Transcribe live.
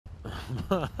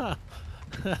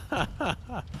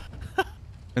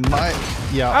And my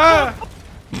yeah.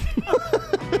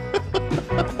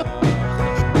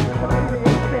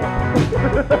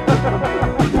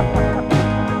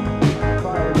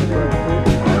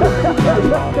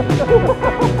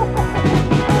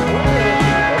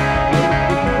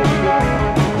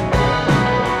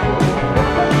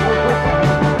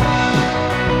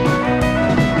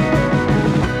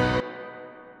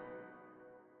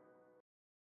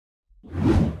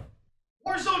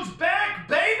 Warzone's back,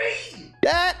 baby!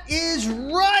 That is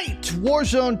right!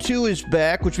 Warzone 2 is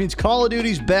back, which means Call of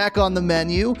Duty's back on the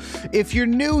menu. If you're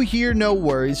new here, no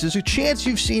worries. There's a chance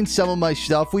you've seen some of my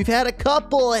stuff. We've had a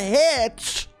couple of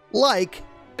hits, like...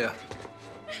 Yeah.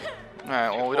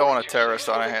 Alright, well, we don't want a terrorist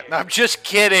on our hand. I'm just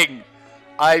kidding!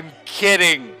 I'm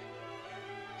kidding!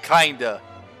 Kinda.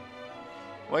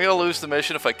 Am I gonna lose the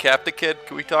mission if I cap the kid?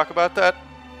 Can we talk about that?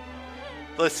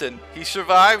 Listen, he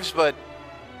survives, but...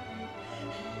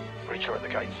 Recharge the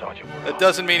kite, Sergeant. that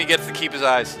doesn't mean he gets to keep his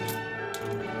eyes.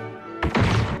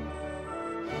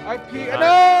 I pee. No!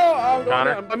 Oh,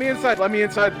 Connor? let me inside. Let me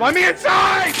inside. Let me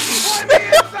inside! Let me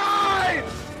inside!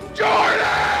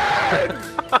 Jordan!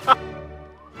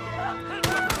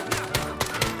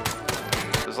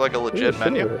 There's like a legit Ooh,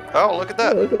 menu. sure. Oh, look at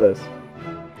that. Yeah, look at this.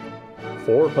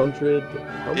 400.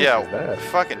 How much is Yeah, that?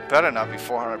 fucking better not be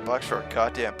 $400 for a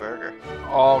goddamn burger.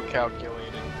 All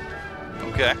calculated.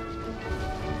 Okay.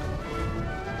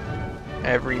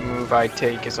 Every move I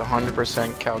take is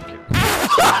 100% calculated.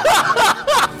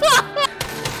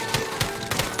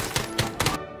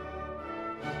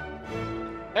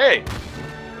 Hey!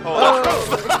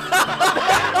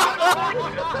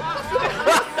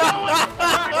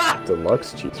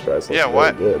 Deluxe cheese fries. Yeah, Really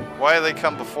why? good. Why do they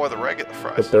come before the regular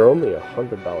But fries? they're only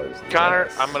 $100. Connor,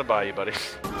 less. I'm gonna buy you, buddy.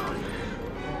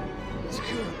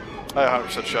 I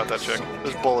 100% shot that chick.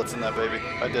 There's bullets in that baby.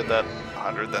 I did that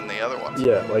 100 than the other ones.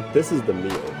 Yeah, like this is the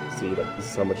meal. See, like this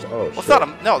is how much. Oh Well, shit. it's not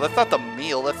a, no, that's not the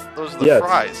meal. Those are the yeah,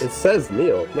 fries. it says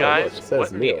meal. No, Guys, look, it says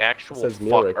what in meal. the actual it says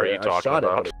meal fuck right are there. you I talking shot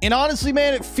about? it. And honestly,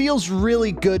 man, it feels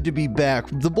really good to be back.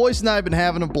 The boys and I have been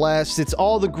having a blast. It's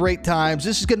all the great times.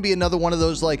 This is going to be another one of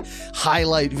those, like,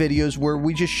 highlight videos where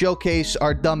we just showcase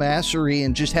our dumbassery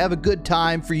and just have a good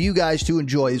time for you guys to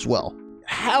enjoy as well.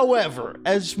 However,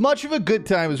 as much of a good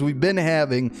time as we've been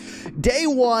having, day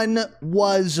one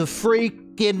was a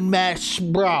freaking mess,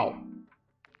 bro.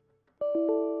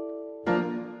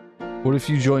 What if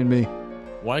you join me?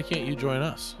 Why can't you join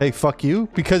us? Hey, fuck you.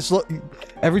 Because look,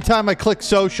 every time I click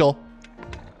social,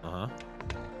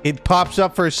 it pops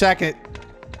up for a second.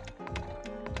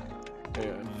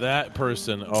 That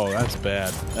person, oh, that's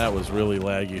bad. That was really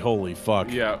laggy. Holy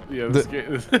fuck. Yeah, this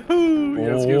game, this game's a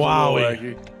little Wowie.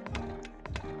 laggy.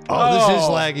 Oh, this is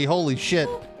laggy. Holy shit.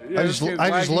 Yeah, I this just game's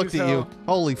laggy looked as at you. hell.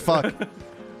 Holy fuck.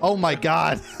 Oh my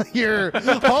god. You're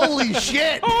holy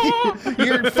shit.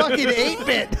 You're fucking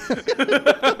 8-bit.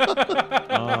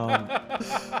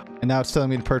 And now it's telling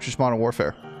me to purchase Modern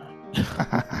Warfare.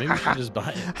 Maybe we should just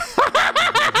buy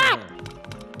it.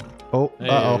 Oh, Hey.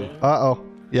 uh-oh.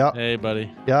 Yeah. Hey,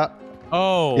 buddy. Yeah.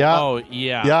 Oh, Yeah. oh,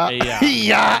 yeah. Yeah. Yeah.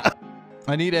 Yeah.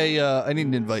 I need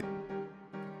an invite.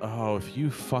 Oh, if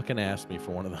you fucking asked me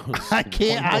for one of those. I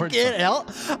can't help.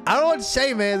 I don't know what to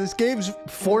say, man. This game's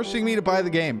forcing me to buy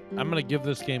the game. I'm going to give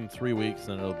this game 3 weeks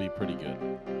and it'll be pretty good.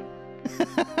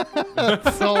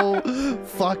 So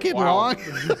fucking long.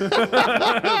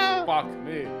 Fuck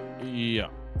me. Yeah.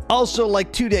 Also,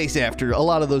 like 2 days after, a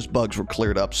lot of those bugs were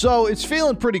cleared up. So it's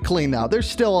feeling pretty clean now. There's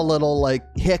still a little like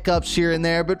hiccups here and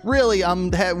there, but really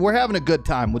we're having a good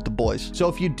time with the boys. So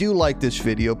if you do like this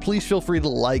video, please feel free to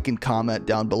like and comment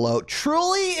down below.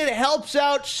 Truly, it helps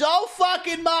out so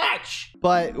fucking much.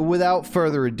 But without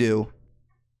further ado,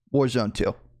 Warzone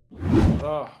 2.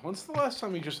 When's the last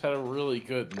time you just had a really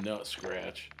good nut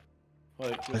scratch?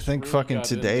 Like, I just think really fucking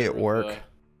got in today there at with work.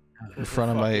 In front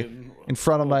of fucking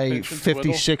my pinch and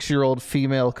twiddle. 56-year-old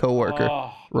female coworker,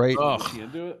 Oh, right? is she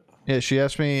into it? Yeah, she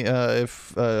asked me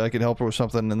if I could help her with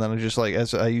something, and then I just like,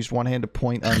 as I used one hand to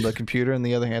point on the computer, and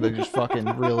the other hand I just fucking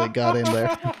really got in there.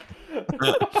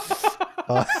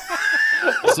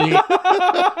 See,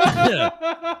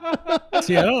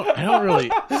 see, I don't really.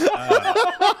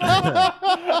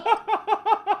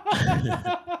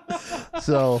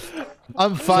 So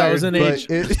I'm fired. So I was in but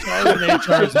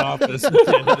HR's office at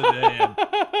the end of the day.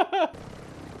 And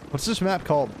what's this map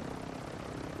called?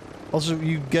 Also,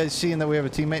 you guys seeing that we have a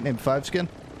teammate named Fiveskin?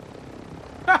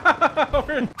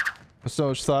 So,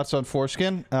 his thoughts on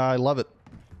Foreskin? I love it.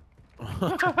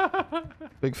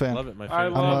 Big fan. love it, my I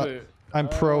friend. love it. I'm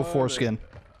pro Foreskin.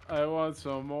 I want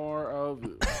some more of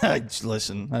it.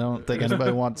 Listen, I don't think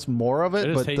anybody wants more of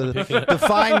it, but the the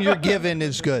fine you're given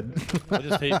is good. I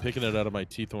just hate picking it out of my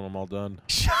teeth when I'm all done.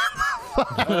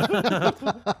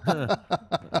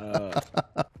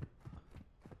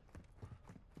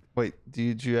 Wait,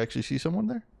 did you actually see someone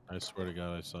there? I swear to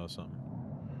God, I saw something.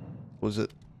 Was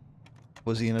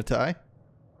he in a tie?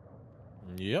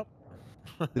 Yep.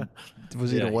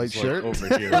 Was he in a white he's, like, shirt?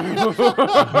 over here.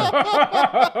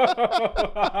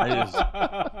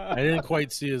 I didn't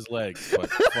quite see his legs, but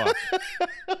fuck.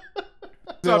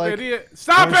 Stop, like, idiot!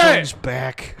 Stop Warzone's it!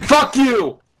 back. Fuck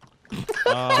you!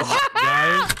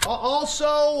 Guys,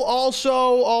 Also,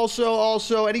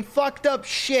 any fucked up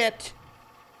shit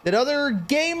that other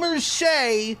gamers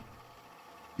say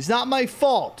is not my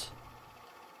fault.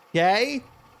 Okay?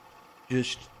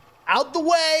 Just out the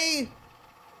way.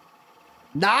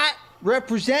 Not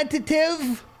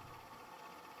representative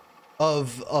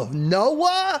of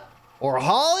Noah or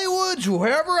Hollywood's,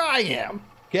 whoever I am.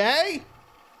 Okay?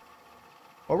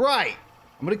 All right.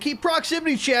 I'm going to keep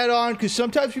proximity chat on because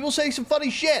sometimes people say some funny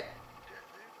shit.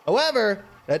 However,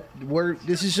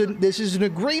 this is an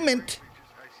agreement.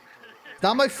 It's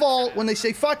not my fault when they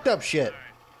say fucked up shit.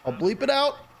 I'll bleep it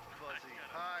out.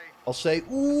 I'll say,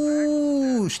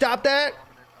 ooh, stop that.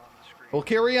 We'll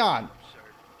carry on.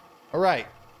 All right.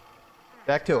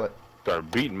 Back to it.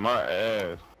 Start beating my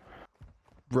ass.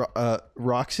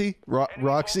 Roxy?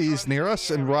 Roxy is near us,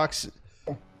 and Roxy...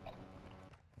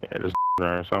 Yeah, just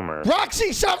there somewhere.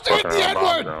 Roxy, stop doing the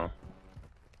N-word!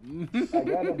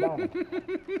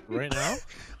 right now?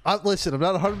 Listen, I'm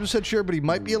not 100% sure, but he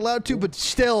might be allowed to, but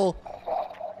still,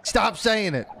 stop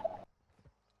saying it.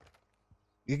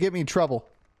 You get me in trouble.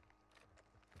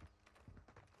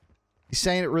 He's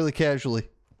saying it really casually.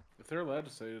 If they're allowed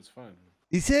to say it, it's fine.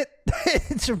 Is it?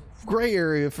 It's a gray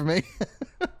area for me.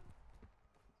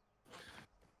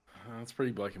 It's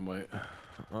pretty black and white.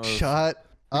 Shut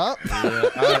up.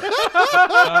 Yeah,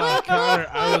 Connor,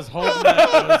 I was holding that.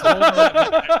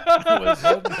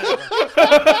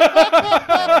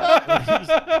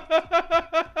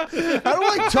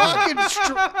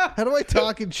 How do I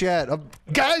talk in chat?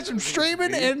 Guys, I'm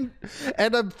streaming and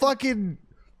I'm fucking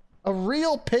a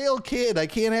real pale kid. I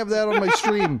can't have that on my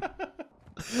stream.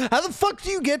 How the fuck do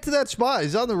you get to that spot?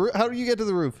 Is on the roof? How do you get to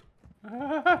the roof?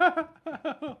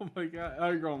 Oh my god! Oh,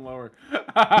 you're going lower.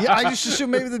 Yeah, I just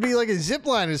assumed maybe there'd be like a zip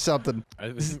line or something.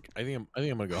 I think I'm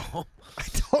gonna go home. I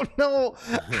don't know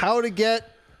how to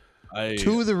get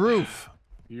to the roof.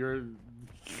 You're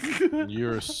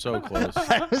so close.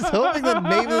 I was hoping that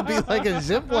maybe there'd be like a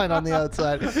zip line on the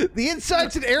outside. The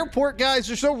inside's an airport, guys.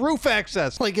 There's no roof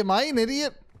access. Like, am I an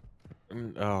idiot?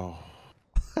 Oh.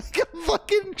 I'm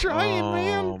fucking trying,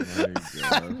 man. My God.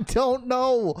 I don't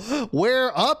know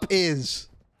where up is.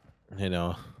 You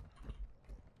know.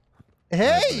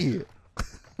 Hey!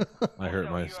 I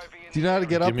hurt my. Do you know how to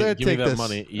get up there? Give Take me that this.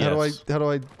 money. How Yes. do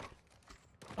I?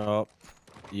 Oh.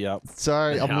 Yep.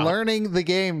 Sorry, I'm Yeah. learning the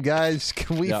game, guys.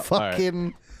 Can we Yep, all right.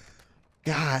 fucking?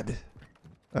 God.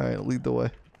 All right, lead the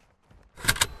way.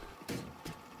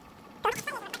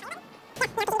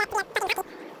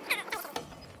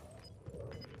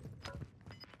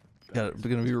 We're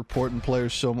gonna be reporting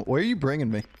players so much. Where are you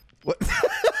bringing me? What?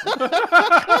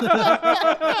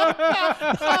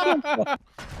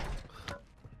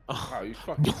 Wow, you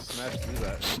fucking smashed through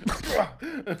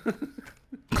that.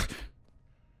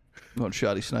 Going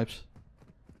shoddy snipes.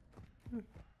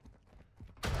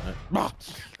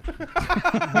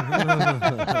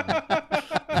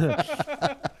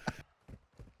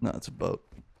 No, it's a boat.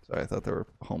 Sorry, I thought there were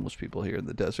homeless people here in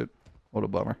the desert. What a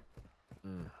bummer.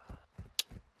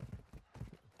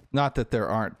 Not that there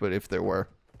aren't, but if there were.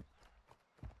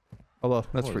 Although,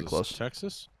 that's What pretty is close. this,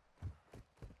 Texas?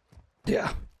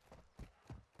 Yeah.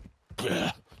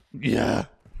 Yeah. Yeah.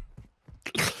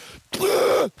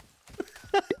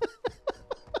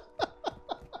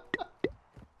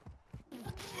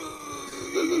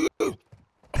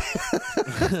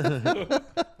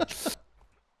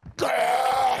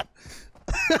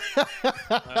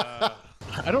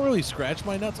 I don't really scratch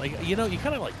my nuts. You know, you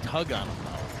kind of like tug on them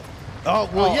though. Oh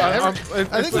well, yeah. I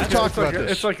think we've talked about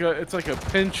this. this. It's like a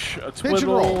pinch, a Pinch and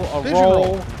twiddle, roll. a Pinch and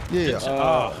roll. roll.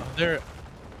 Yeah. They're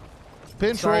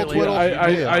Pinch, Sorry, roll, Leo.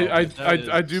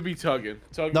 twiddle. I do be tugging.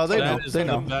 No, they know. That is They the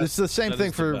know. best. It's the same That thing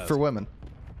is the for best. women.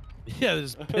 yeah,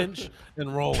 there's pinch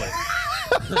and roll it.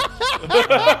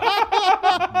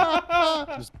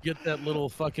 Just get that little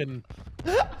fucking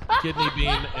kidney bean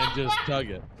and just tug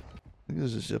it. I think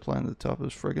there's a zip line at the top of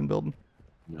this friggin' building.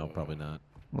 No, probably not.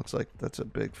 Looks like that's a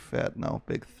big fat no,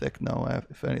 big thick no,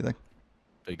 if anything.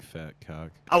 Big fat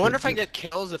cock. I wonder if I get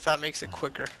kills if that makes it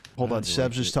quicker. Hold on, I'd Seb's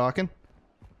like just it. talking.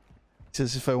 He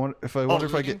says if I wonder if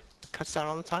I get. Cuts down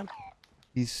all the time.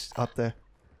 He's up there.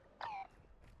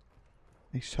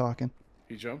 He's talking.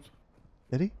 He jumped.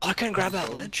 Did he? Oh, I couldn't grab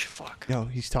that ledge. Fuck. Yo,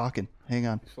 he's talking. Hang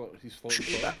on. He's floating. Shoot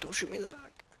me in the back. Don't shoot me in the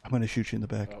back. I'm gonna shoot you in the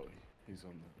back. Oh, he's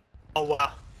on the. Oh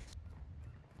wow.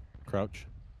 Crouch.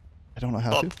 I don't know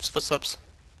how Oh, to. footsteps.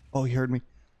 Oh, he heard me.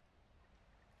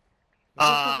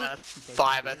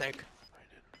 5, I think.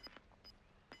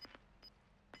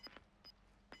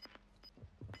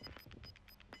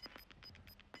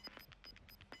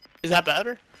 Is that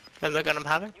better than the gun I'm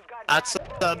having? That's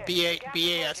the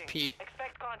BASP.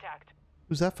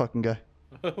 Who's that fucking guy?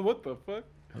 What the fuck?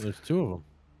 Oh, there's 2 of them.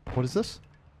 What is this?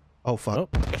 Oh fuck. Oh.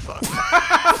 Okay, fuck.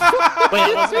 Wait,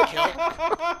 it wasn't a kill.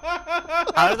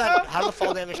 How did the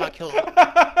fall damage not kill him?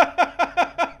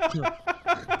 You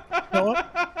know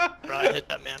what? Bro, I hit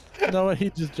that man. You know what?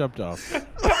 He just jumped off. Can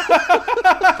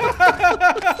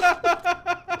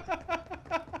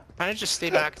I just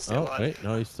stay back and stay Oh, alive? wait.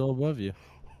 No, he's still above you.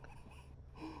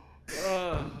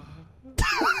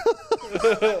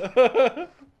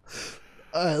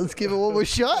 Let's give it one more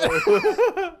shot.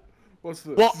 What's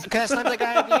this? Well, can I snipe that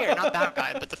guy in the air? Not that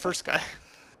guy, but the first guy.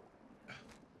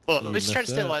 Well, You let's try to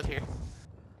missed stay that. alive here.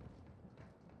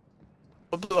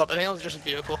 What blew up? I think it was just a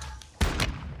vehicle.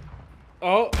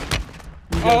 Oh.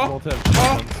 You guys both have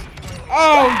guns.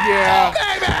 Oh yeah.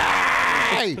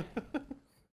 Hey!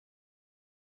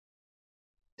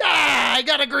 Ah, I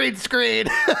got a green screen.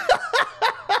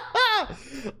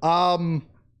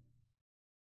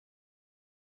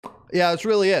 Yeah, that's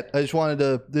really it. I just wanted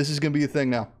to. This is gonna be a thing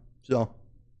now. So.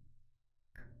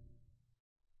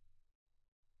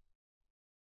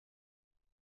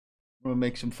 I'm gonna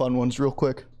make some fun ones real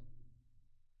quick.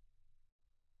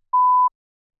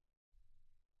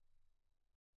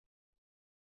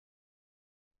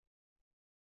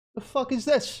 The fuck is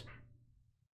this?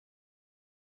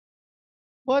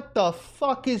 What the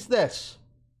fuck is this?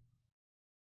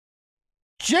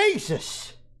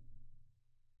 Jesus!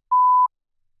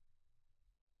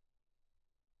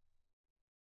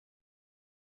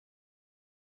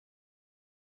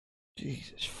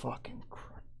 Jesus fucking Christ.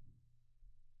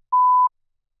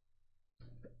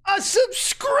 A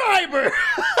subscriber!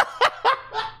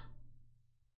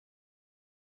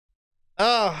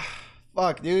 Ah,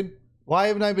 fuck, dude. Why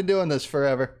haven't I been doing this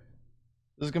forever?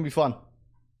 This is gonna be fun.